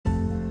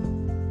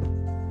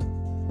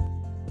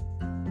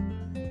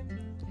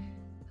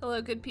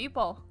Hello, good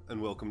people.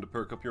 And welcome to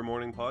Perk Up Your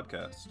Morning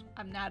podcast.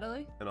 I'm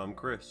Natalie. And I'm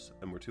Chris,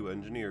 and we're two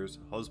engineers,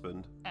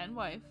 husband, and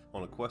wife,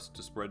 on a quest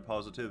to spread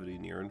positivity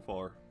near and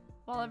far.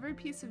 While every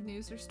piece of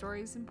news or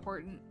story is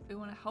important, we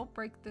want to help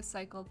break the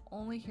cycle of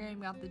only hearing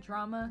about the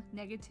drama,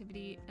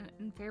 negativity, and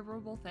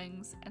unfavorable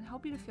things, and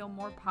help you to feel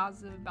more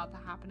positive about the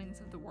happenings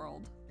of the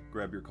world.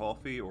 Grab your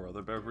coffee or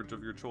other beverage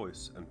of your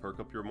choice and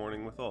perk up your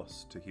morning with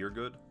us to hear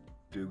good,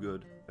 do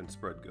good, and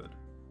spread good.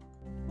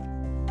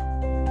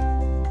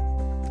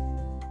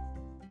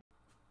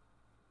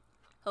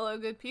 Hello,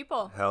 good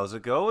people. How's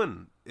it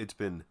going? It's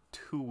been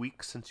 2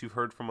 weeks since you've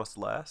heard from us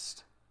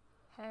last.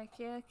 Heck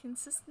yeah,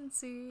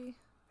 consistency.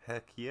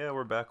 Heck yeah,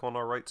 we're back on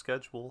our right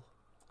schedule.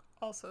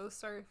 Also,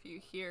 sorry if you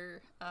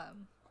hear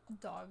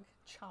dog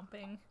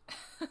chomping.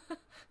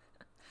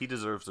 He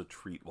deserves a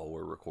treat while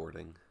we're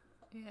recording.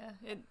 Yeah,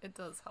 it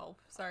does help.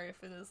 Sorry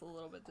if it is a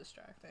little bit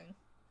distracting.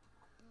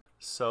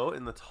 So,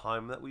 in the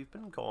time that we've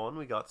been gone,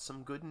 we got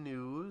some good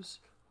news.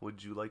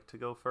 Would you like to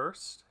go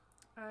first?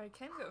 I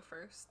can go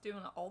first. Do you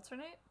want to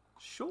alternate?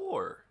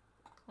 Sure.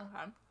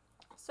 Okay.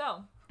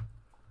 So,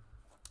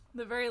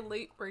 the very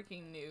late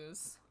breaking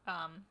news.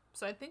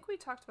 So I think we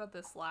talked about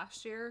this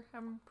last year,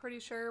 I'm pretty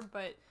sure,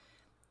 but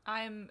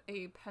I'm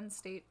a Penn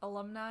State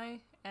alumni,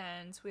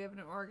 and we have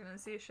an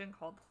organization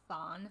called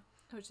THON,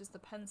 which is the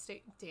Penn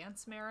State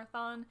Dance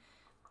Marathon,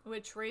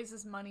 which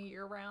raises money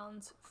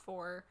year-round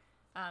for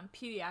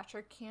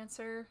pediatric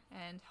cancer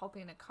and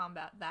helping to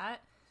combat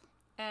that.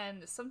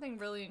 And something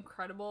really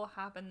incredible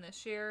happened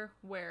this year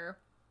where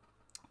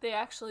they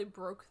actually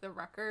broke the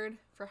record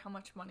for how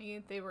much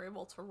money they were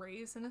able to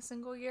raise in a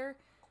single year.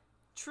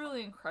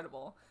 Truly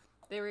incredible.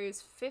 They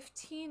raised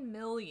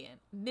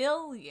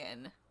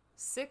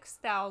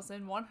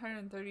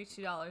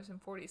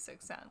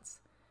 $15,006,132.46.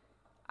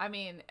 I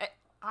mean,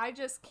 I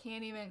just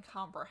can't even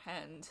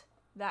comprehend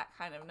that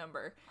kind of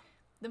number.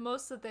 The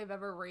most that they've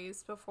ever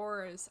raised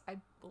before is, I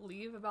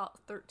believe, about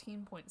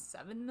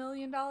 $13.7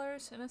 million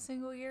in a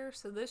single year.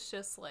 So this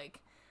just, like,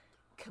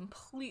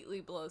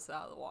 completely blows it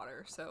out of the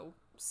water. So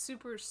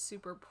super,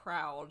 super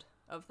proud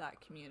of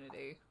that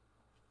community.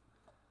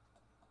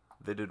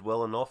 They did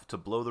well enough to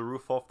blow the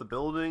roof off the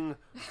building,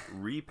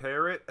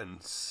 repair it,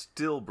 and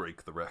still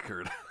break the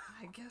record.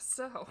 I guess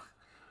so.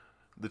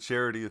 The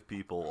charity of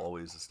people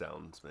always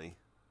astounds me.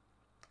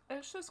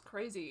 It's just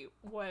crazy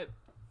what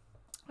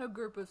a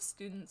group of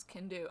students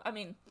can do. I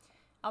mean,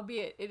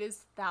 albeit it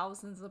is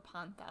thousands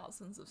upon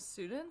thousands of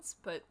students,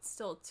 but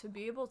still, to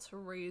be able to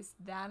raise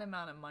that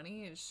amount of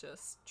money is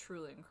just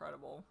truly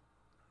incredible.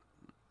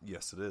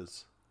 Yes, it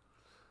is.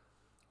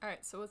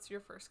 Alright, so what's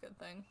your first good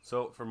thing?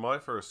 So, for my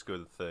first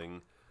good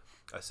thing,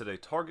 I set a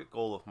target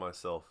goal of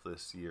myself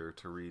this year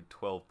to read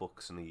 12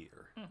 books in a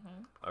year.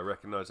 Mm-hmm. I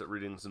recognize that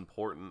reading is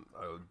important.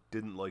 I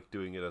didn't like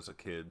doing it as a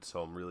kid,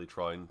 so I'm really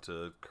trying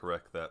to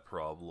correct that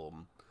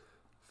problem.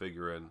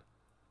 Figuring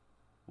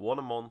 1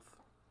 a month,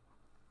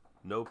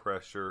 no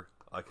pressure,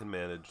 I can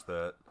manage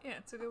that. Yeah,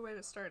 it's a good way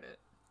to start it.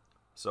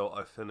 So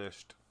I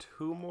finished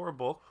 2 more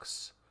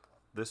books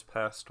this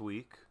past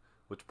week,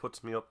 which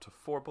puts me up to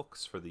 4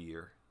 books for the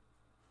year.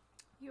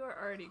 You are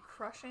already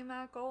crushing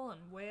that goal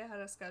and way ahead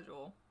of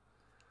schedule.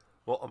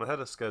 Well, I'm ahead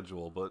of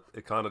schedule, but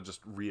it kind of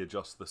just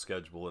readjusts the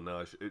schedule, and now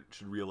it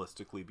should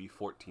realistically be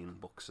 14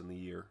 books in the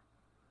year.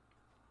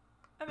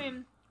 I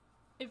mean,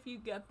 if you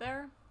get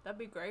there, that'd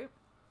be great.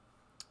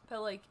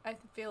 But, like, I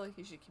feel like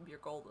you should keep your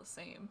goal the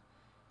same.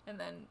 And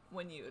then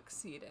when you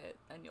exceed it,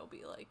 then you'll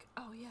be like,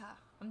 oh yeah,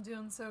 I'm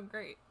doing so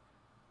great.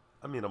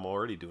 I mean, I'm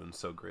already doing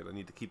so great. I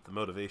need to keep the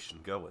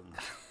motivation going.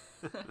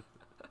 Yeah,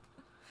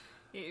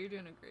 you're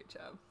doing a great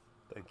job.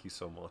 Thank you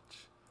so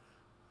much.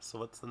 So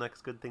what's the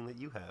next good thing that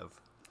you have?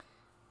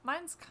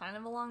 Mine's kind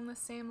of along the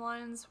same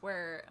lines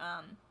where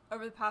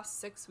over the past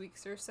 6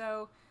 weeks or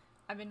so,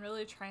 I've been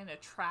really trying to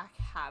track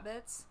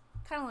habits,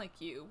 kind of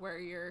like you, where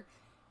you're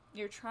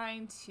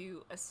trying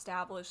to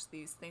establish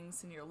these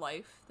things in your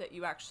life that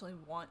you actually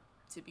want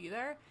to be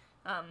there.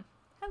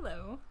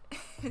 Hello.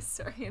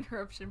 Sorry,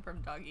 interruption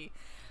from doggy.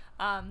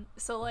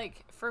 So,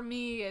 like, for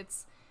me,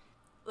 it's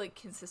like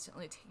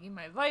consistently taking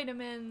my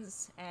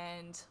vitamins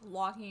and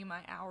logging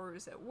my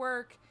hours at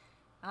work,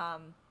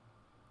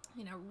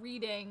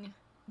 reading,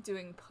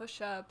 doing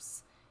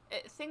push-ups,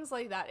 things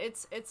like that.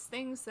 It's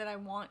things that I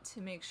want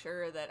to make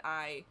sure that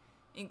I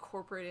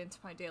incorporate into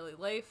my daily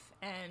life,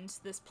 and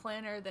this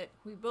planner that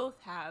we both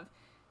have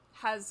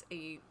has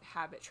a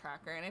habit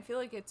tracker, and I feel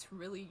like it's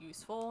really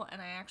useful,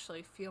 and I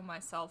actually feel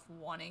myself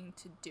wanting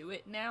to do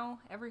it now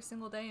every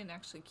single day and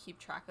actually keep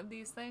track of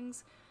these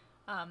things.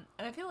 And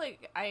I feel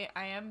like I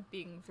am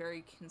being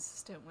very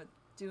consistent with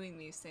doing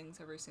these things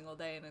every single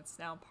day, and it's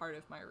now part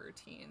of my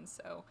routine,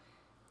 so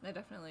I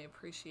definitely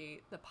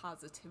appreciate the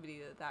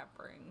positivity that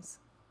brings.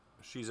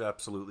 She's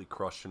absolutely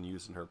crushing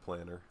using her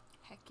planner.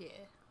 Heck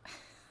yeah.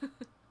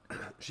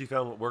 She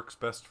found what works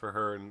best for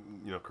her,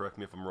 and, correct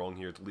me if I'm wrong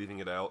here, it's leaving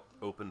it out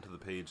open to the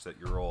page that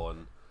you're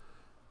on,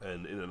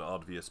 and in an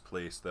obvious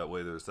place. That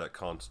way there's that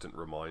constant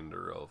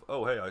reminder of,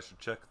 oh, hey, I should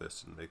check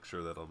this and make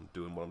sure that I'm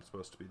doing what I'm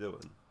supposed to be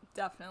doing.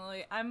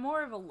 Definitely. I'm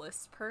more of a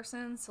list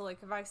person, so like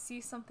if I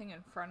see something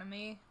in front of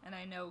me and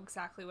I know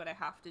exactly what I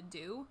have to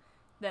do,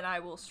 then I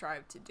will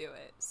strive to do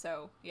it.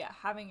 So yeah,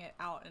 having it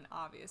out and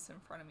obvious in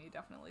front of me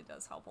definitely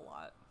does help a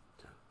lot.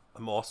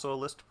 I'm also a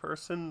list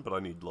person, but I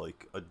need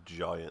like a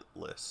giant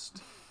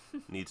list.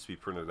 Needs to be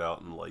printed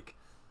out in like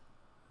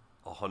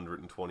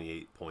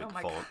 128 point Oh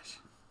my font. gosh.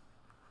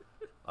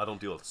 I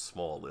don't deal with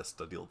small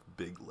lists, I deal with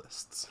big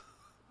lists.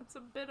 That's a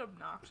bit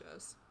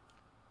obnoxious.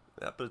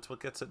 Yeah, but it's what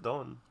gets it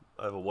done.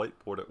 I have a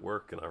whiteboard at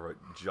work and I write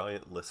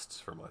giant lists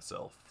for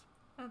myself.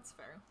 That's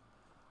fair.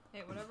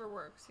 Hey, whatever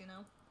works, you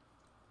know?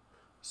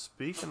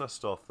 Speaking of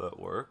stuff that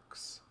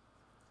works,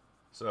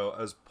 so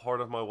as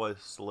part of my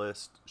wife's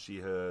list, she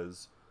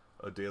has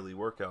a daily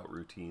workout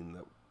routine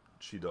that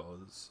she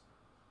does.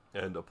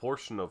 And a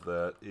portion of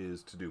that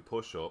is to do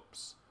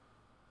push-ups,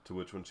 to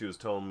which when she was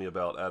telling me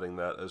about adding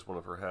that as one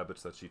of her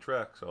habits that she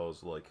tracks, I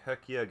was like,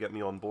 heck yeah, get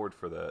me on board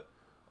for that.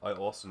 I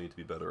also need to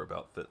be better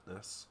about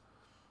fitness.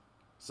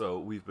 So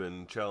we've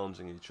been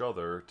challenging each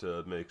other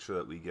to make sure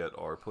that we get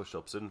our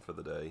push-ups in for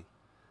the day.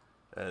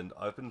 And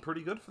I've been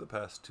pretty good for the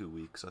past 2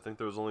 weeks. I think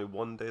there was only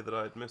one day that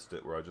I had missed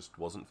it where I just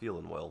wasn't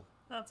feeling well.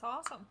 That's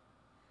awesome.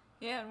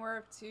 Yeah, and we're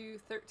up to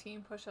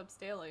 13 push-ups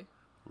daily.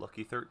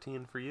 Lucky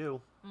 13 for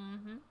you.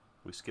 Mm-hmm.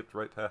 We skipped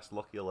right past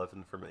lucky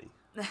 11 for me.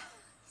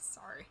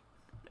 Sorry.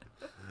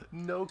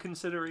 No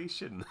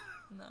consideration.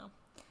 No.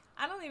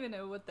 I don't even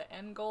know what the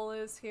end goal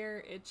is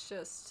here. It's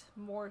just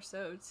more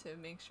so to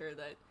make sure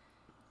that,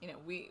 you know,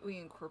 we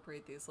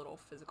incorporate these little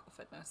physical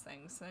fitness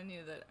things. And I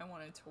knew that I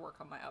wanted to work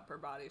on my upper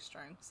body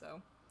strength,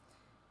 so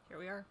here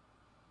we are.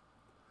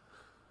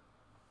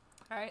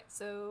 Alright,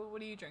 so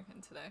what are you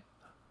drinking today?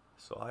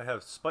 So I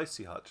have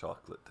spicy hot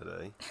chocolate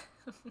today.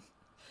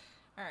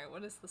 Alright,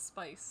 what is the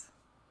spice?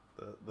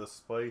 The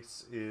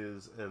spice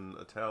is an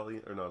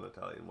Italian, or not an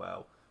Italian,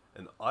 wow,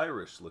 an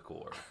Irish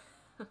liqueur.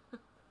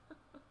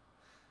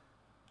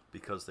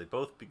 Because they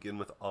both begin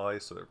with I,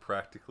 so they're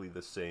practically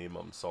the same.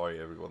 I'm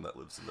sorry, everyone that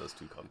lives in those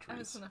two countries. I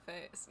was gonna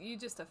say, you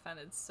just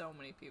offended so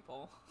many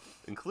people.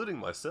 Including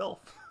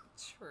myself.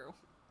 True.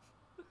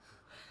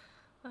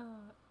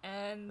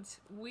 And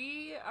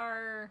we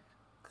are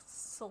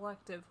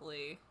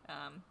selectively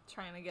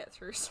trying to get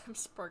through some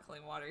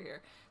sparkling water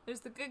here.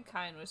 There's the good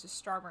kind, which is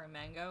strawberry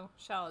mango.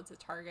 Shout out to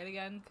Target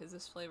again, because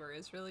this flavor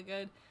is really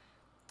good.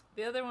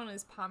 The other one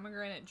is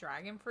pomegranate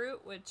dragon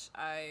fruit, which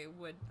I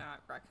would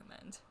not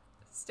recommend.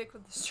 Stick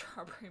with the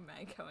strawberry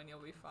mango and you'll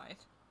be fine.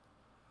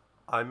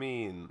 I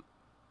mean,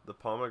 the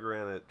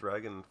pomegranate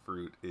dragon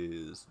fruit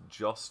is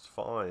just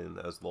fine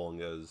as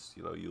long as,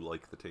 you know, you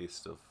like the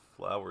taste of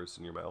flowers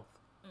in your mouth.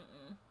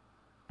 Mm-mm.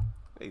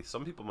 Hey,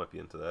 some people might be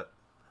into that.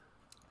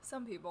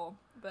 Some people,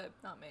 but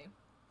not me.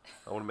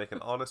 I want to make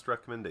an honest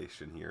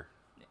recommendation here.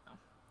 Yeah.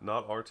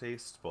 Not our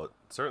taste, but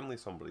certainly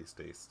somebody's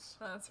tastes.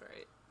 That's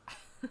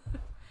right.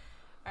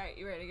 Alright,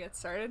 you ready to get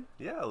started?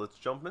 Yeah, let's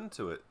jump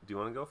into it. Do you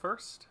want to go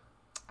first?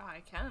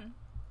 I can.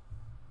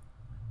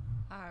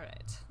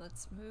 Alright,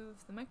 let's move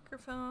the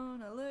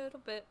microphone a little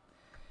bit.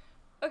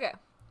 Okay,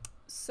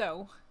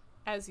 so,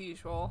 as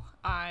usual,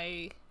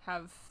 I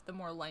have the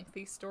more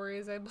lengthy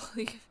stories, I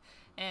believe,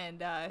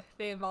 and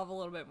they involve a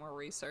little bit more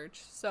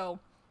research. So,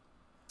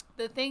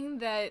 the thing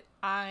that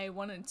I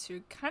wanted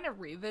to kind of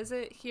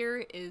revisit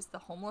here is the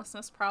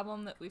homelessness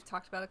problem that we've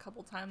talked about a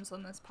couple times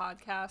on this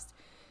podcast.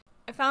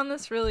 I found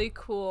this really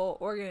cool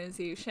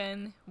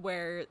organization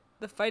where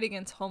the fight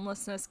against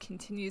homelessness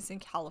continues in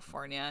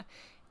California,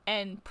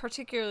 and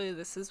particularly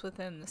this is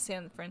within the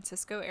San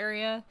Francisco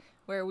area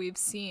where we've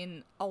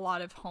seen a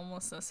lot of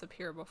homelessness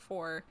appear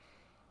before.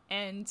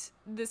 And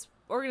this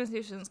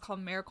organization is called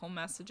Miracle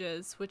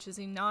Messages, which is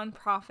a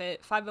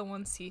nonprofit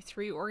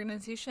 501c3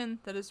 organization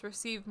that has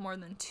received more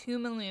than $2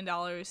 million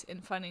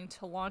in funding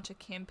to launch a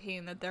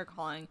campaign that they're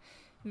calling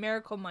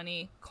Miracle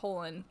Money,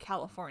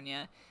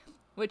 California,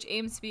 which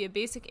aims to be a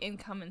basic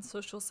income and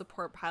social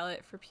support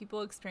pilot for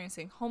people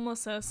experiencing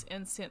homelessness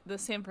in the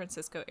San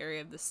Francisco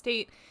area of the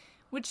state,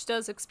 which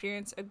does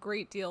experience a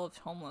great deal of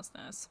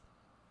homelessness.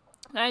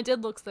 And I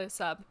did look this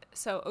up.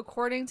 So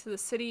according to the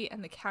city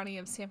and the county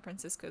of San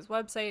Francisco's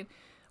website,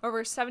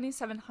 over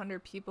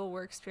 7,700 people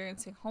were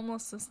experiencing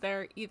homelessness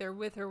there, either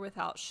with or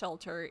without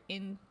shelter,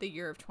 in the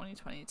year of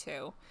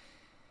 2022.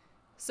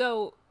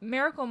 So,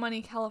 Miracle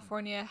Money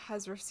California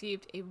has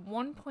received a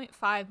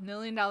 $1.5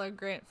 million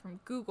grant from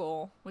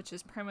Google, which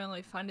has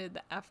primarily funded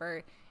the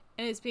effort,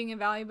 and is being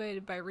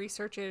evaluated by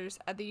researchers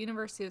at the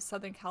University of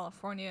Southern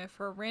California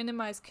for a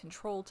randomized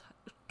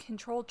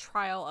controlled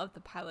trial of the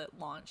pilot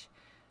launch.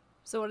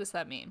 So what does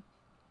that mean?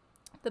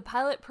 The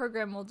pilot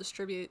program will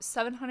distribute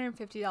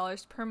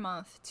 $750 per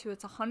month to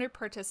its 100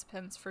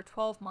 participants for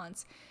 12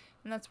 months,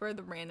 and that's where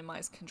the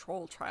randomized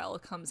control trial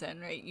comes in,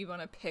 right? You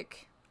want to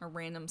pick a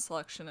random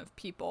selection of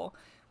people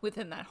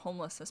within that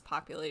homelessness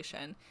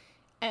population,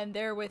 and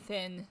they're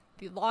within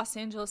the Los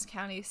Angeles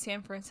County,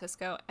 San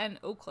Francisco, and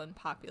Oakland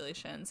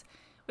populations,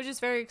 which is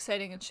very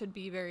exciting and should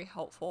be very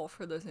helpful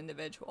for those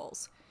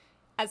individuals.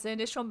 As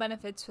additional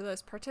benefits for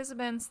those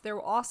participants, there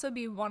will also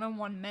be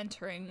one-on-one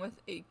mentoring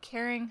with a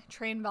caring,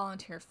 trained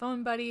volunteer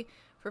phone buddy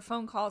for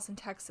phone calls and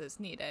texts as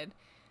needed.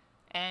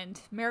 And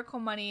Miracle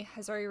Money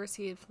has already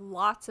received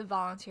lots of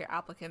volunteer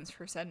applicants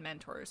for said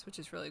mentors, which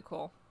is really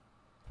cool.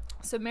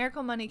 So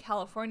Miracle Money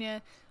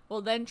California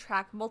will then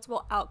track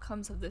multiple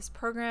outcomes of this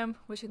program,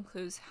 which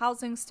includes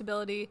housing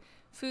stability,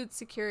 food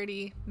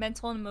security,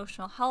 mental and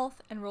emotional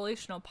health, and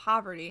relational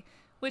poverty,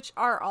 which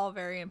are all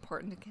very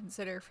important to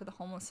consider for the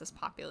homelessness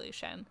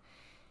population.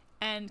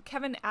 And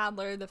Kevin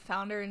Adler, the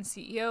founder and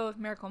CEO of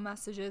Miracle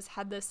Messages,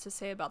 had this to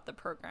say about the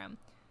program.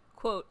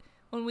 Quote,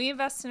 "When we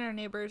invest in our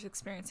neighbors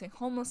experiencing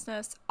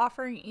homelessness,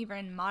 offering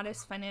even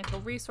modest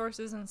financial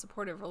resources and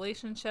supportive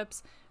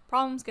relationships,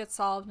 problems get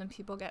solved and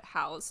people get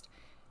housed.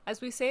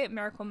 As we say at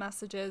Miracle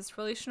Messages,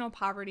 relational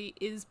poverty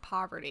is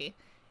poverty.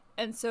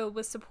 And so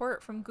with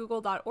support from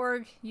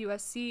Google.org,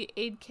 USC,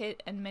 AidKit,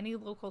 and many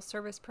local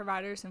service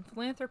providers and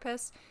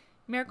philanthropists,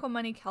 Miracle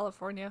Money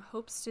California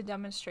hopes to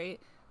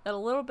demonstrate that a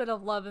little bit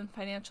of love and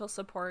financial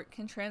support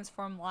can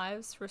transform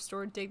lives,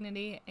 restore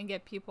dignity, and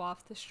get people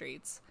off the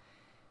streets."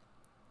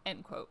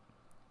 End quote.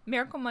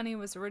 Miracle Money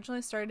was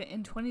originally started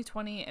in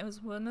 2020 and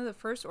was one of the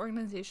first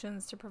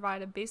organizations to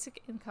provide a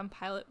basic income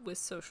pilot with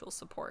social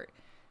support.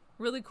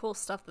 Really cool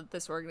stuff that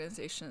this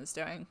organization is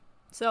doing.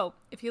 So,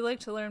 if you'd like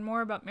to learn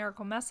more about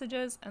Miracle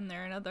Messages and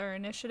their other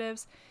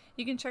initiatives,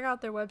 you can check out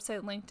their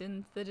website linked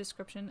in the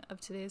description of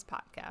today's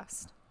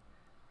podcast.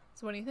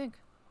 So, what do you think?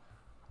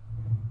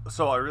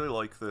 So I really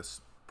like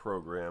this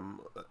program.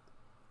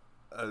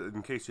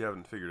 In case you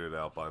haven't figured it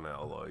out by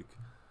now, like,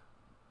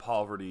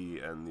 poverty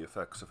and the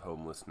effects of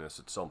homelessness,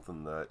 it's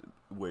something that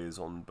weighs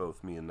on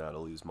both me and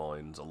Natalie's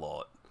minds a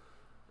lot.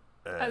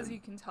 And, as you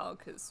can tell,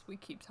 because we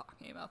keep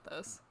talking about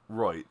this.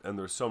 Right, and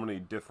there's so many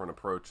different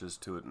approaches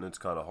to it, and it's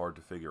kind of hard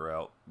to figure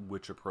out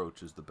which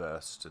approach is the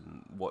best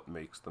and what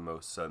makes the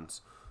most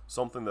sense.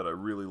 Something that I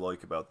really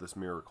like about this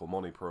Miracle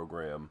Money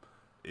program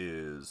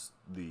is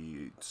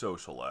the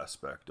social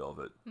aspect of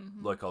it.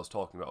 Mm-hmm. Like I was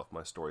talking about with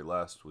my story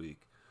last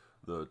week,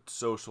 the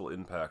social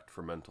impact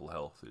for mental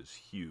health is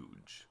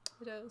huge.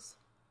 It is.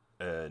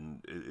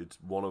 And it's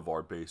one of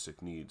our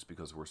basic needs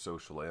because we're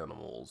social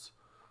animals.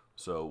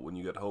 So when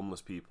you get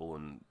homeless people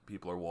and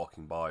people are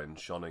walking by and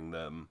shunning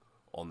them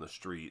on the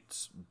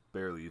streets,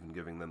 barely even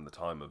giving them the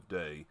time of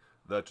day,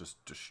 that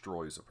just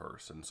destroys a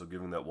person. So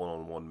giving that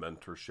one-on-one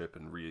mentorship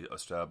and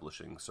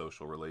re-establishing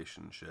social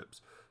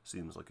relationships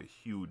seems like a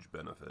huge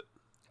benefit.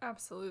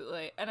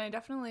 Absolutely. And I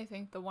definitely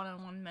think the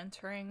one-on-one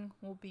mentoring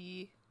will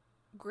be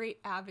great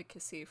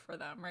advocacy for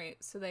them,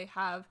 right? So they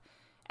have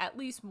at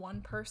least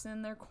one person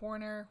in their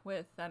corner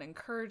with that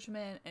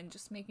encouragement and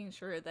just making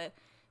sure that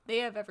they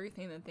have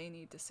everything that they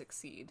need to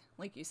succeed.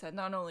 Like you said,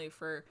 not only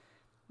for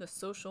the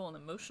social and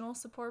emotional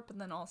support, but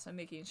then also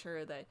making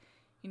sure that,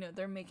 you know,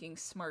 they're making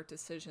smart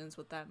decisions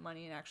with that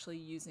money and actually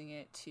using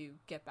it to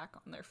get back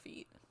on their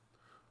feet.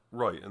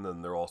 Right, and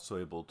then they're also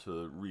able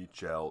to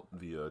reach out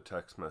via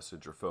text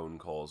message or phone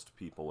calls to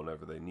people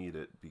whenever they need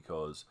it,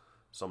 because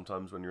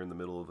sometimes when you're in the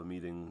middle of a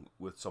meeting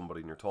with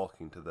somebody and you're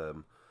talking to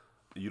them,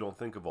 you don't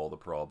think of all the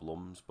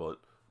problems, but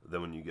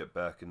then when you get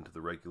back into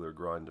the regular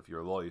grind of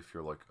your life,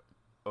 you're like,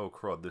 oh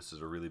crud, this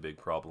is a really big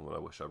problem and I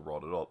wish I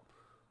brought it up.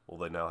 Well,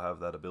 they now have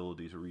that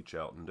ability to reach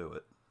out and do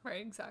it. Right,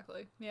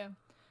 exactly. Yeah.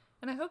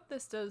 And I hope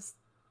this does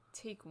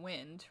take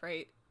wind,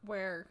 right?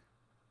 Where,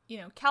 you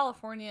know,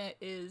 California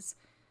is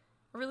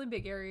a really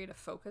big area to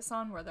focus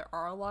on where there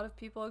are a lot of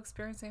people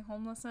experiencing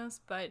homelessness.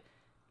 But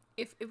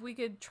if we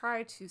could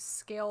try to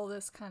scale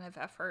this kind of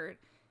effort,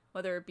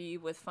 whether it be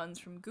with funds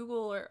from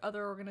Google or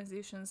other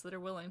organizations that are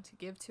willing to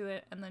give to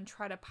it, and then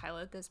try to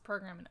pilot this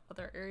program in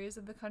other areas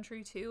of the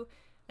country too,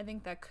 I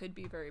think that could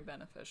be very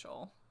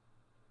beneficial.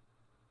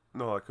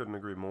 No, I couldn't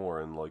agree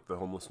more. And like the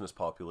homelessness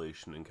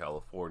population in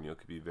California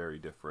could be very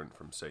different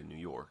from, say, New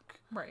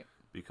York. Right.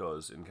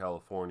 Because in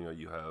California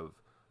you have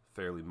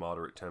fairly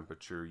moderate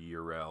temperature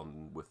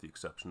year-round with the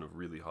exception of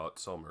really hot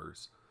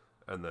summers.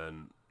 And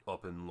then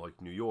up in like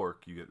New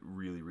York you get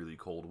really, really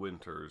cold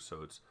winters,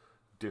 so it's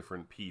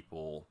different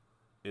people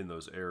in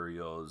those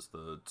areas.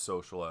 The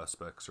social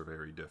aspects are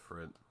very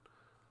different.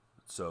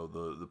 So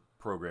the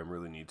program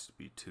really needs to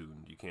be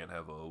tuned. You can't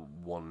have a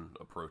one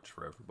approach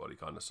for everybody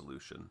kind of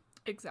solution.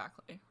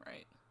 Exactly,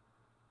 right.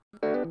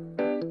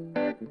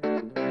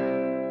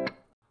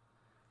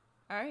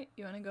 Alright,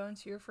 you want to go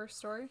into your first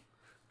story?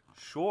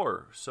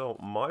 Sure. So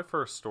my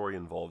first story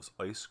involves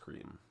ice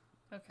cream.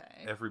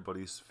 Okay.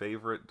 Everybody's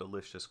favorite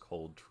delicious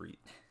cold treat.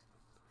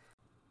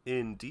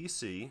 In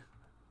DC,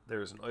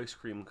 there's an ice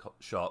cream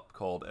shop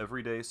called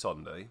Everyday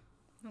Sundae.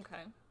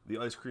 Okay. The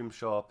ice cream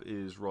shop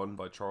is run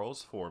by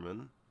Charles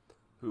Foreman,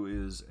 who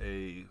is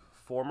a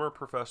former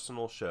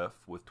professional chef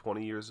with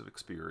 20 years of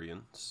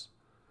experience.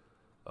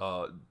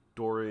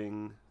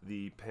 During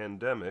the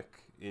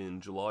pandemic in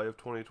July of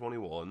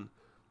 2021,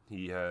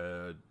 he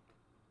had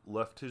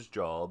left his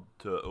job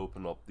to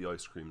open up the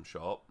ice cream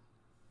shop.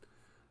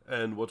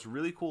 And what's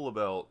really cool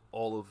about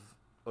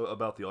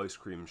about the ice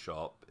cream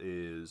shop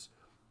is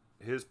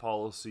his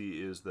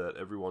policy is that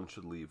everyone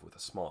should leave with a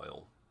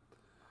smile.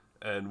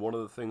 And one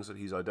of the things that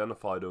he's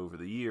identified over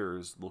the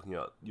years, looking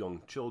at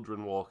young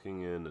children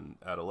walking in and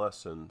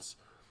adolescents,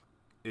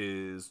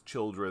 is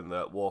children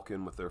that walk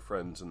in with their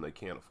friends and they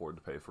can't afford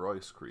to pay for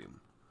ice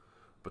cream.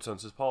 But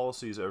since his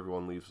policy is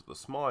everyone leaves with a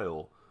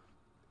smile,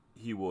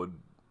 he would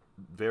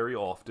very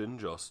often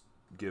just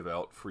give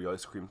out free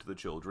ice cream to the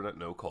children at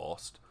no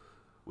cost,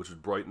 which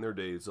would brighten their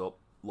days up,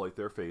 light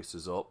their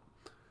faces up.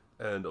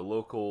 And a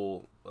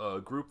local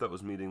group that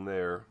was meeting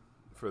there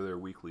for their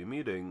weekly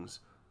meetings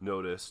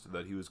noticed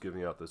that he was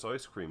giving out this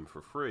ice cream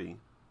for free.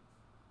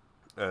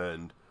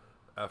 And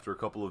after a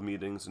couple of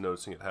meetings and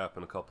noticing it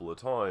happen a couple of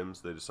times,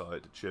 they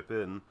decided to chip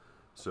in.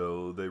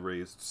 So they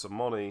raised some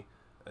money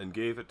and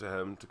gave it to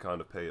him to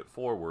kind of pay it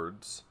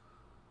forwards,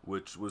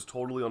 which was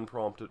totally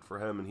unprompted for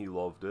him, and he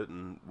loved it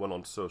and went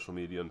on social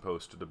media and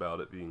posted about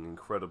it, being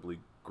incredibly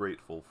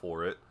grateful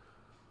for it,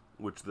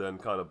 which then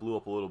kind of blew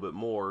up a little bit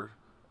more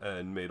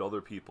and made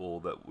other people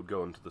that would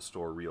go into the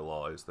store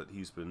realize that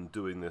he's been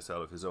doing this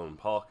out of his own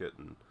pocket.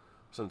 And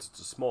since it's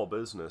a small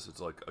business,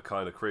 it's like a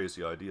kind of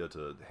crazy idea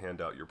to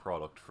hand out your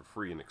product for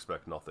free and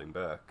expect nothing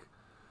back.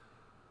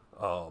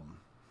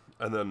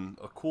 And then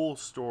a cool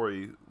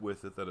story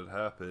with it that had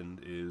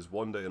happened is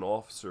one day an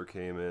officer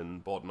came in,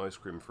 bought an ice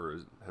cream for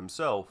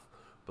himself,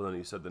 but then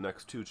he said, the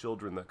next 2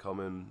 children that come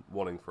in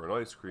wanting for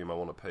an ice cream, I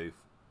want to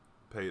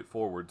pay it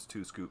forwards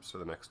 2 scoops for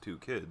the next 2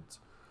 kids.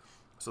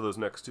 So those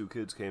next 2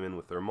 kids came in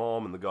with their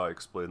mom, and the guy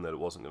explained that it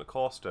wasn't going to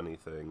cost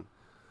anything.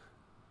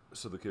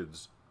 So the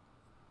kids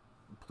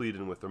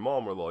pleading with their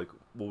mom were like,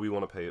 well, we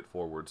want to pay it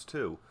forwards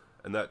too.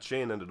 And that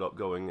chain ended up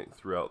going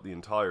throughout the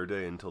entire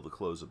day until the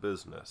close of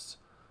business,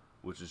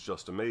 which is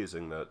just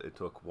amazing that it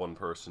took one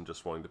person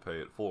just wanting to pay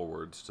it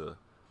forwards to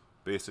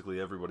basically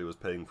everybody was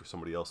paying for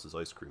somebody else's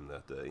ice cream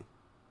that day.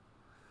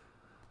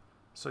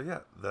 So yeah,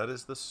 that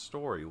is the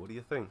story. What do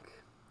you think?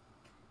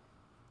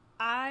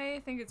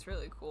 I think it's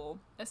really cool,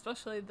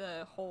 especially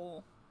the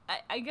whole,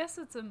 I guess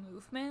it's a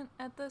movement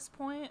at this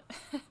point.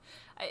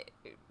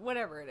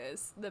 Whatever it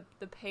is,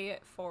 the pay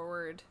it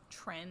forward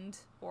trend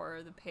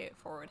or the pay it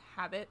forward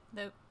habit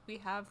that we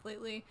have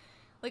lately.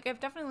 Like, I've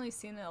definitely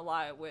seen it a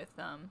lot with,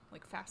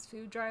 like, fast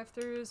food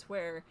drive-thrus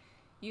where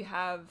you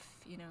have,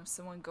 you know,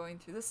 someone going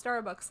through the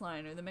Starbucks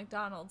line or the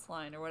McDonald's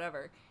line or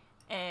whatever,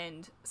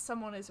 and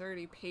someone has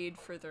already paid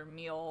for their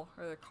meal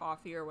or their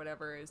coffee or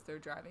whatever as they're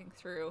driving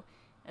through,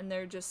 and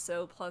they're just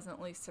so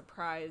pleasantly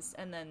surprised,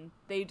 and then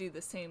they do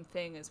the same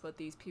thing as what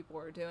these people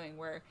are doing,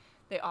 where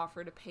they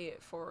offer to pay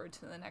it forward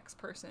to the next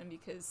person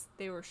because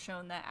they were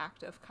shown that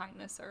act of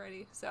kindness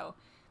already. So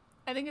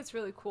I think it's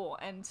really cool,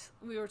 and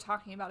we were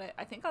talking about it,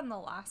 I think, on the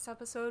last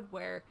episode,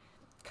 where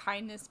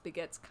kindness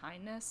begets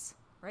kindness,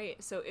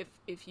 right? So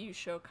if you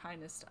show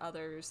kindness to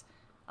others,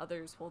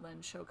 others will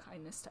then show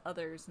kindness to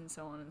others, and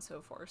so on and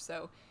so forth.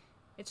 So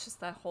it's just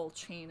that whole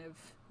chain of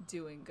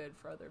doing good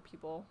for other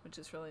people, which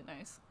is really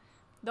nice.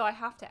 Though I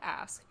have to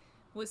ask,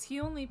 was he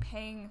only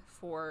paying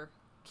for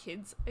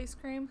kids' ice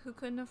cream who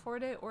couldn't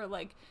afford it? Or,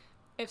 like,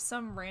 if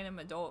some random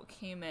adult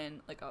came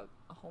in, like a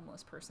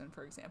homeless person,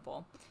 for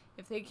example,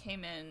 if they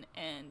came in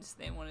and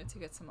they wanted to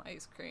get some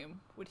ice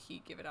cream, would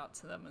he give it out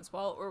to them as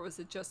well? Or was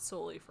it just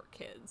solely for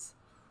kids?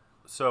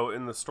 So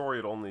in the story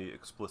it only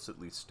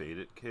explicitly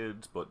stated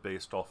kids, but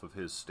based off of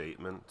his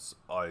statements,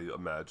 I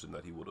imagine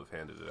that he would have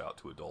handed it out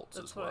to adults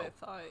as well. That's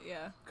what I thought,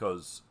 yeah.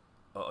 Because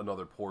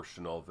another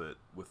portion of it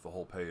with the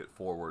whole pay it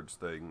forwards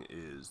thing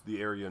is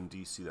the area in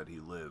DC that he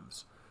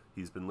lives.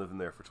 He's been living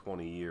there for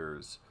 20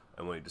 years,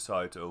 and when he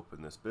decided to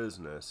open this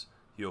business,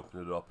 he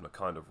opened it up in a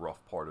kind of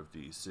rough part of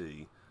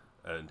DC,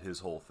 and his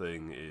whole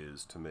thing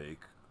is to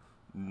make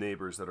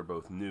neighbors that are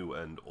both new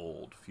and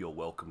old feel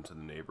welcome to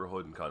the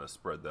neighborhood and kind of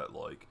spread that,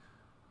 like,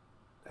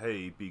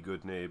 hey, be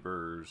good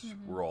neighbors,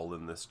 we're all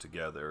in this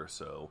together.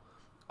 So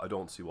I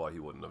don't see why he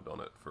wouldn't have done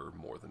it for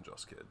more than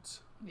just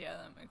kids. Yeah,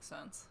 that makes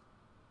sense.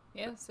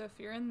 Yeah, so if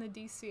you're in the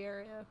DC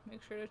area,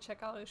 make sure to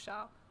check out his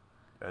shop.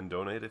 And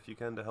donate if you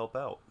can to help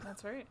out.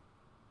 That's right.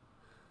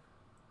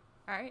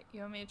 Alright, you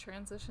want me to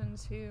transition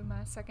to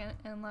my second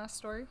and last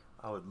story?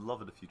 I would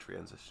love it if you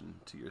transition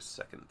to your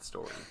second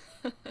story.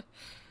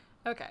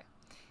 Okay.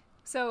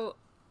 So,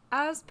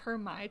 as per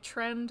my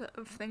trend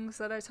of things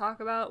that I talk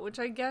about, which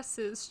I guess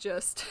is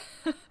just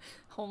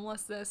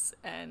homelessness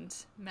and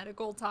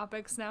medical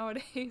topics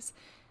nowadays,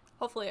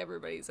 hopefully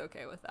everybody's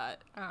okay with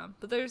that.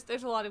 But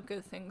there's a lot of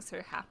good things that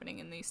are happening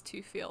in these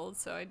two fields,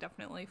 so I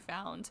definitely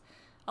found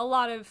a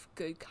lot of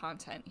good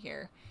content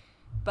here.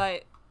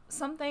 But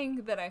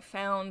something that I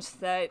found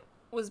that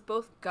was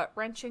both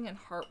gut-wrenching and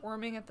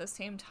heartwarming at the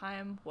same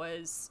time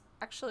was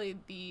actually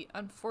the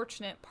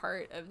unfortunate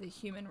part of the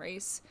human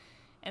race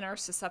and our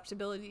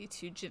susceptibility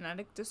to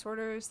genetic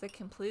disorders that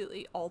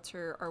completely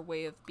alter our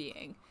way of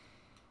being.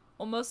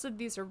 While most of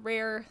these are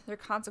rare, their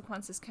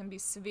consequences can be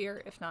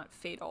severe, if not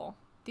fatal.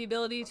 The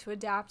ability to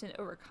adapt and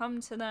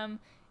overcome to them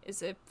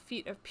is a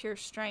feat of pure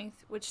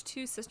strength, which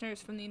 2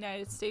 sisters from the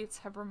United States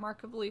have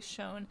remarkably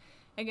shown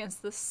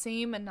against the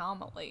same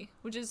anomaly,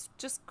 which is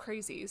just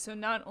crazy. So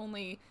not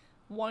only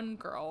one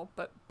girl,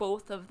 but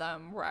both of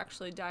them were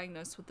actually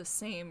diagnosed with the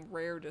same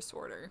rare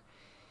disorder.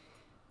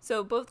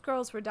 So both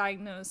girls were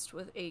diagnosed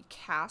with a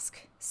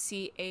CASK,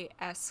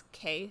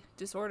 C-A-S-K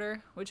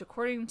disorder, which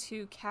according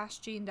to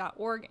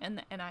casgene.org and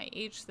the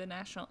NIH, the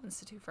National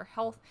Institute for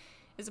Health,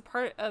 is a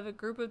part of a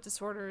group of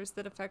disorders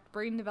that affect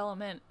brain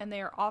development, and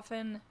they are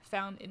often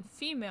found in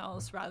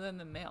females rather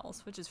than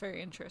males, which is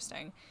very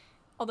interesting.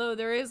 Although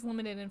there is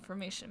limited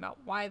information about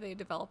why they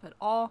develop at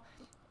all,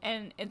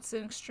 and it's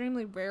an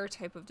extremely rare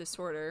type of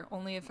disorder,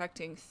 only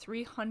affecting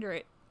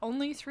 300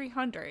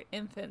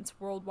 infants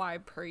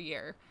worldwide per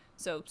year.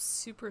 So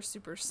super,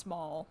 super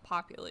small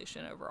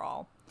population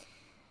overall.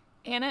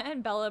 Anna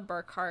and Bella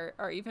Burkhart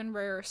are even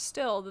rarer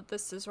still that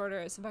this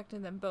disorder has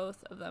affected them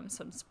both of them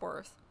since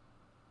birth.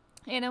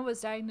 Anna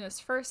was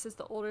diagnosed first as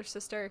the older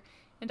sister,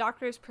 and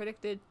doctors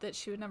predicted that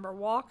she would never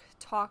walk,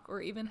 talk,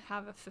 or even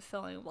have a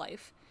fulfilling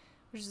life,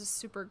 which is a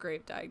super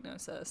great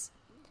diagnosis.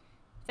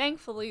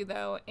 Thankfully,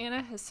 though,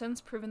 Anna has since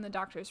proven the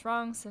doctors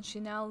wrong, since she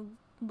now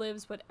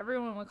lives what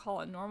everyone would call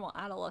a normal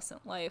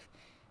adolescent life,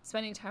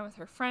 spending time with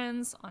her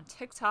friends on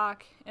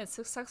TikTok, and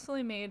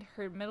successfully made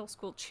her middle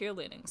school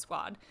cheerleading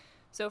squad.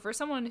 So for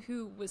someone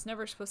who was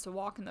never supposed to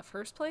walk in the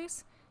first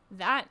place,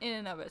 that in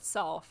and of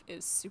itself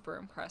is super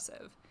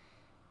impressive.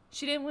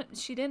 She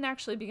didn't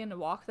actually begin to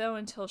walk, though,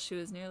 until she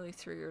was nearly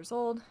 3 years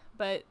old,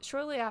 but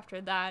shortly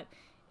after that,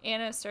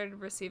 Anna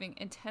started receiving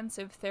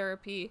intensive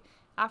therapy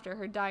after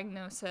her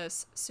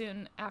diagnosis,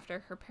 soon after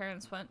her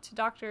parents went to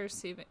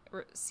doctors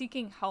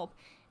seeking help,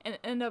 and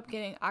ended up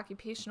getting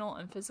occupational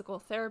and physical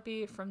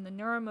therapy from the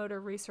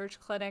Neuromotor Research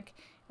Clinic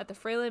at the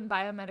Fralin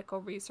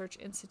Biomedical Research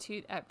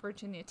Institute at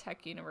Virginia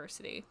Tech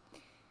University.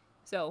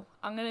 So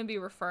I'm going to be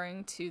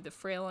referring to the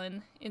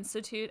Fralin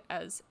Institute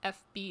as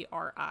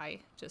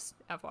FBRI, just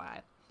FYI.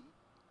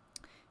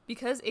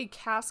 Because a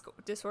CASK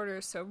disorder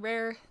is so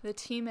rare, the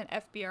team at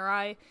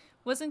FBRI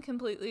wasn't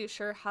completely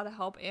sure how to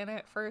help Anna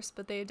at first,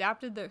 but they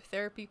adapted their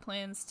therapy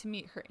plans to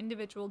meet her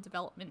individual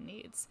development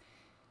needs.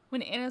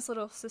 When Anna's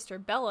little sister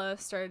Bella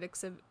started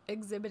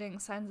exhibiting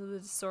signs of the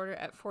disorder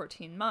at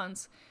 14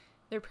 months,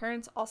 their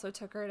parents also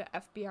took her to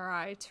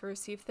FBRI to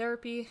receive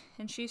therapy,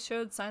 and she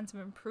showed signs of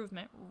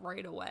improvement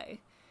right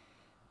away.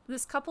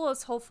 This couple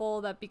is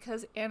hopeful that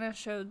because Anna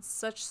showed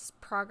such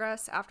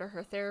progress after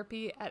her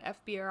therapy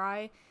at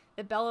FBRI,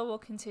 that Bella will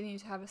continue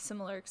to have a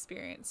similar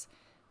experience.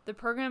 The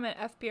program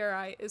at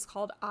FBRI is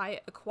called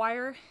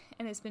iAcquire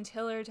and has been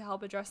tailored to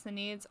help address the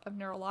needs of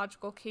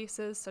neurological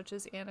cases such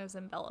as Anna's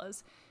and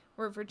Bella's,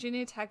 where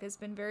Virginia Tech has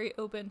been very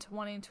open to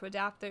wanting to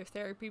adapt their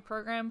therapy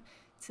program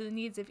to the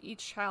needs of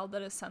each child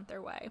that is sent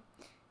their way.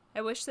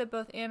 I wish that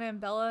both Anna and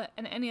Bella,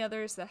 and any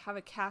others that have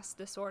a CAST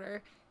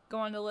disorder, go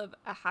on to live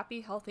a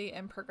happy, healthy,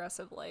 and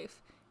progressive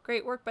life.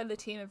 Great work by the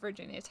team at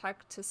Virginia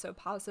Tech to so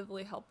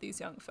positively help these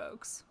young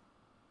folks.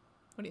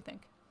 What do you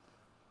think?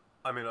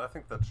 I mean, I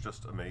think that's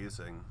just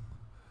amazing.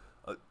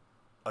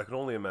 I can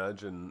only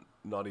imagine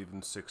not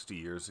even 60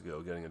 years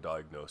ago getting a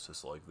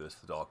diagnosis like this,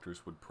 the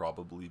doctors would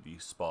probably be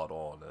spot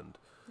on, and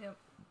Yep.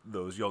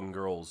 those young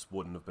girls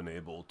wouldn't have been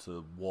able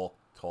to walk,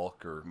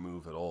 talk, or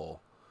move at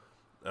all.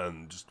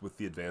 And just with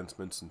the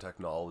advancements in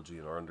technology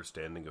and our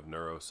understanding of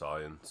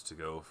neuroscience, to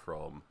go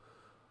from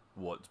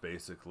what's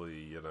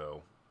basically,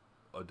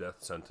 a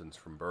death sentence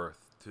from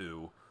birth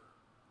to,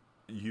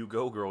 you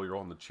go girl, you're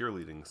on the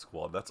cheerleading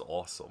squad, that's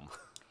awesome.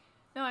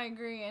 No, I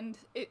agree, and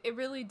it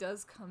really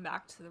does come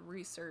back to the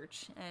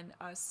research and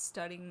us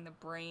studying the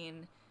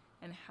brain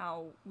and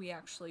how we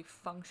actually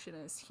function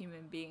as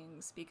human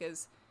beings,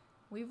 because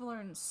we've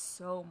learned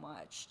so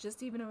much,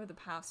 just even over the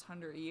past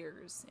 100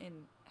 years, in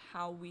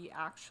how we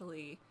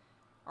actually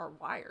are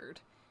wired.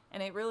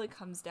 And it really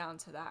comes down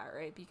to that,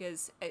 right?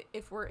 Because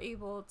if we're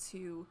able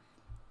to,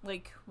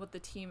 like what the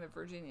team at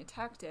Virginia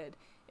Tech did,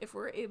 if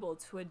we're able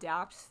to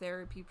adapt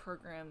therapy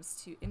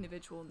programs to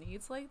individual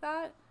needs like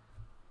that,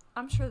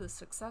 I'm sure the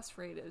success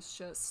rate is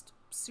just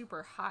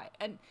super high.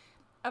 And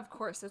of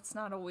course, it's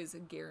not always a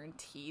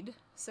guaranteed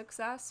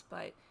success,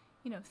 but,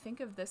 think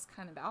of this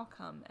kind of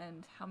outcome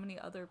and how many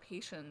other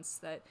patients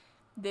that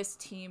this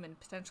team and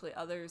potentially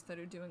others that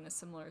are doing a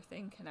similar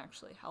thing can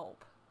actually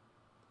help.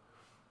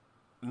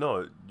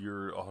 No,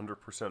 you're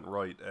 100%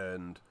 right,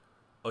 and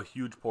a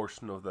huge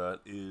portion of that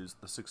is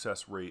the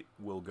success rate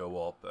will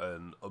go up,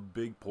 and a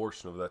big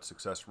portion of that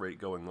success rate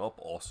going up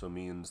also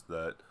means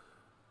that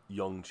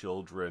young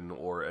children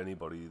or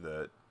anybody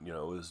that,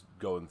 is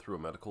going through a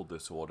medical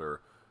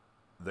disorder,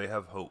 they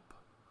have hope.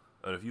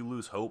 And if you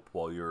lose hope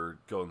while you're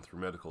going through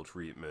medical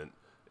treatment,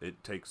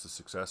 it takes the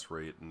success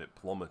rate and it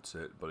plummets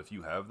it. But if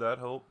you have that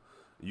hope,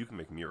 you can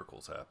make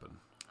miracles happen.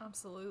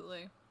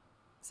 Absolutely.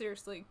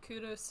 Seriously,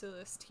 kudos to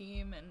this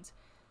team and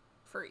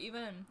for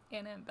even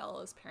Anna and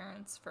Bella's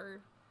parents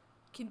for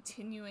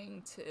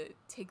continuing to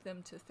take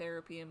them to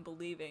therapy and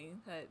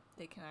believing that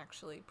they can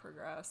actually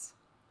progress.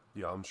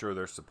 Yeah, I'm sure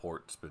their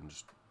support's been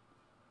just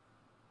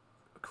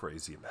a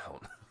crazy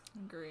amount.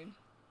 Agreed.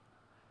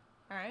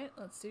 All right,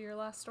 let's do your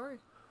last story.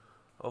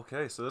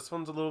 Okay, so this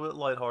one's a little bit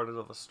lighthearted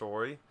of a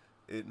story.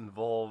 It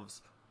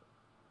involves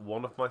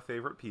one of my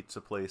favorite pizza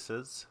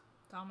places.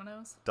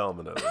 Domino's?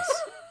 Domino's.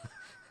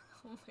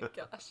 Oh my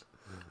gosh.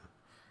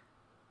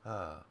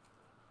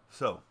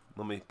 So,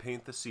 let me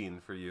paint the scene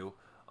for you.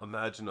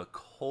 Imagine a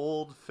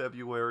cold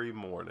February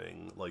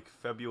morning, like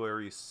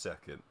February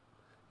 2nd,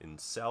 in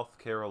South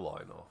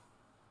Carolina.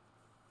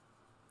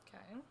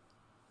 Okay.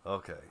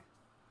 Okay.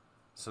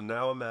 So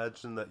now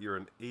imagine that you're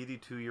an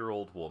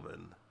 82-year-old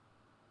woman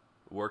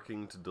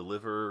working to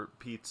deliver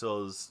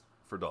pizzas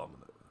for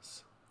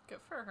Domino's.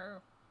 Good for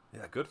her.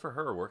 Yeah, good for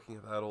her, working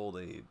at that old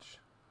age.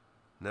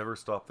 Never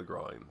stop the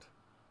grind.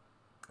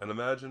 And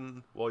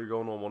imagine while you're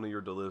going on one of your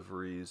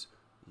deliveries,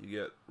 you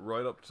get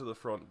right up to the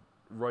front,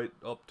 right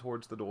up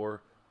towards the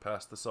door,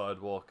 past the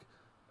sidewalk,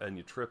 and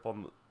you trip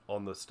on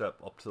the step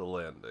up to the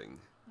landing,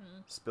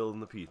 spilling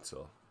the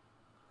pizza.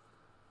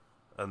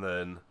 And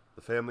then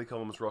the family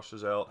comes,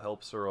 rushes out,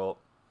 helps her up,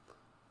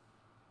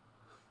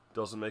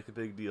 doesn't make a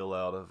big deal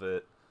out of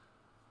it.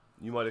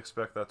 You might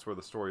expect that's where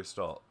the story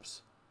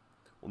stops.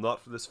 Well,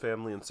 not for this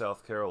family in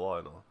South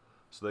Carolina.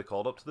 So they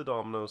called up to the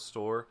Domino's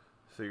store,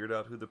 figured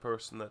out who the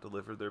person that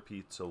delivered their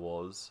pizza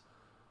was.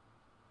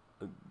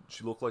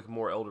 She looked like a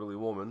more elderly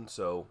woman,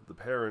 so the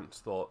parents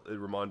thought it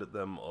reminded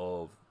them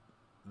of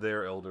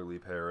their elderly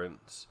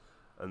parents,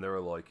 and they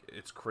were like,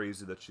 it's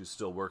crazy that she's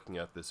still working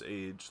at this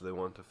age, so they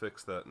wanted to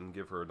fix that and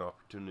give her an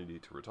opportunity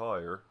to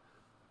retire.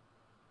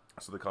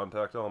 So they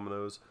contact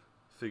Domino's,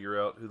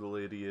 figure out who the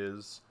lady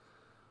is,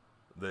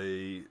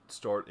 they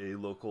start a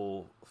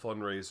local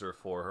fundraiser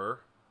for her,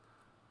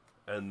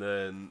 and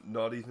then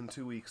not even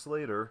 2 weeks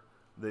later,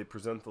 they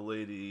present the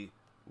lady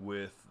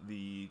with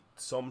the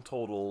sum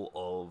total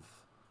of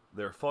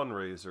their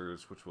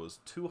fundraisers, which was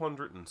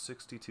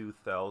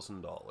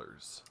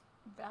 $262,000.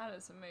 That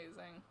is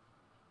amazing.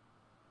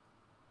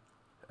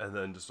 And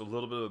then just a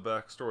little bit of a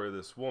backstory of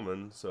this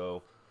woman.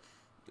 So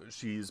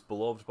she's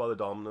beloved by the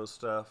Domino's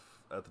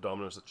staff at the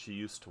Domino's that she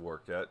used to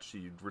work at.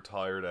 She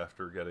retired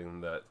after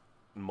getting that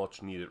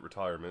much needed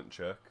retirement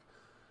check.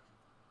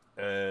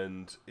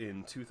 And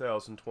in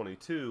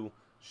 2022,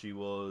 she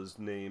was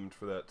named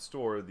for that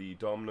store the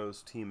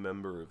Domino's Team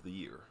Member of the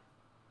Year.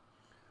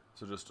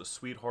 So just a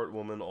sweetheart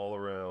woman all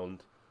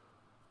around.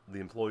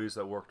 The employees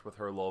that worked with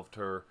her loved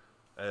her,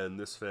 and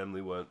this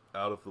family went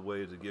out of the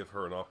way to give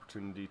her an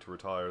opportunity to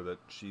retire that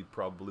she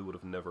probably would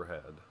have never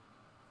had.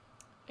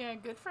 Yeah,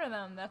 good for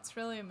them. That's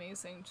really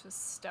amazing,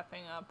 just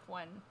stepping up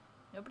when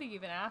nobody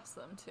even asked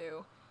them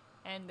to.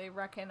 And they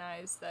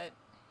recognize that,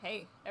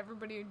 hey,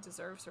 everybody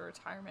deserves a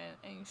retirement,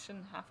 and you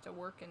shouldn't have to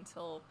work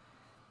until...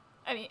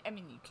 I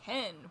mean, you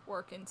can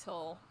work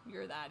until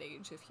you're that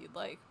age if you'd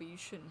like, but you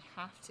shouldn't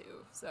have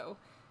to. So,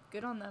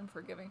 good on them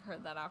for giving her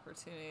that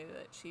opportunity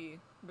that she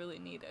really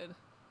needed.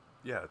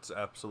 Yeah, it's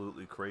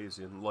absolutely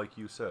crazy. And like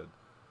you said,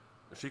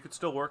 she could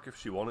still work if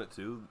she wanted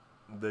to.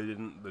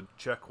 The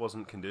check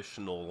wasn't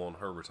conditional on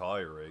her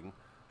retiring.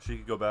 She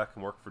could go back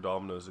and work for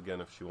Domino's again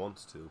if she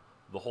wants to.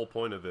 The whole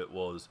point of it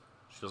was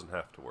she doesn't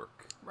have to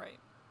work. Right.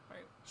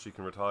 She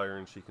can retire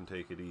and she can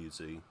take it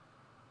easy.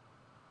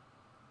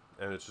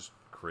 And it's just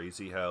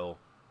crazy how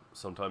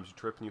sometimes you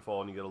trip and you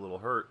fall and you get a little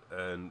hurt,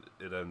 and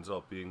it ends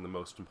up being the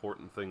most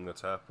important thing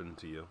that's happened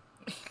to you.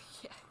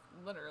 Yeah,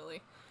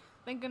 literally.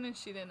 Thank goodness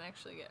she didn't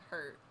actually get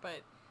hurt,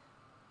 but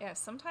yeah,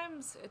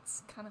 sometimes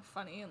it's kind of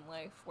funny in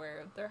life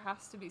where there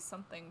has to be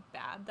something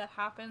bad that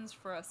happens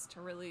for us to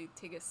really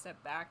take a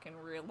step back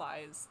and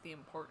realize the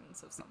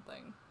importance of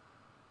something.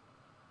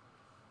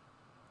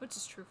 Which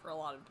is true for a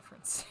lot of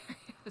different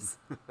scenarios.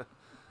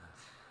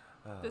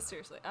 But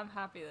seriously, I'm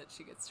happy that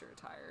she gets to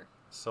retire.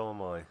 So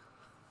am I.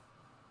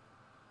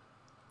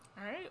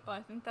 Alright, well,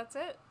 I think that's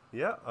it.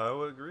 Yeah, I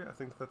would agree. I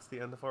think that's the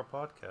end of our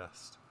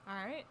podcast.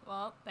 Alright,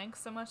 well,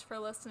 thanks so much for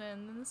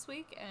listening this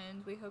week,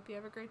 and we hope you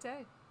have a great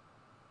day.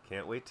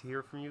 Can't wait to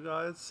hear from you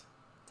guys.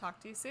 Talk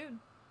to you soon.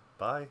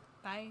 Bye.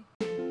 Bye.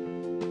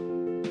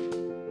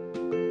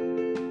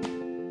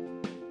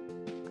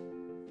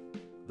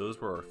 Those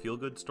were our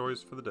feel-good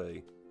stories for the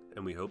day,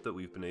 and we hope that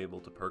we've been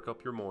able to perk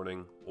up your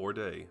morning or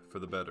day for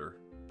the better.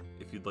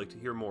 If you'd like to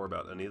hear more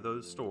about any of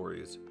those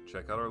stories,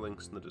 check out our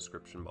links in the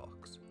description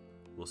box.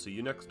 We'll see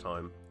you next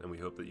time, and we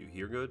hope that you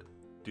hear good,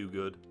 do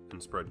good,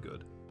 and spread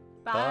good.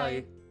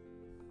 Bye.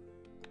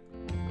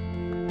 Bye.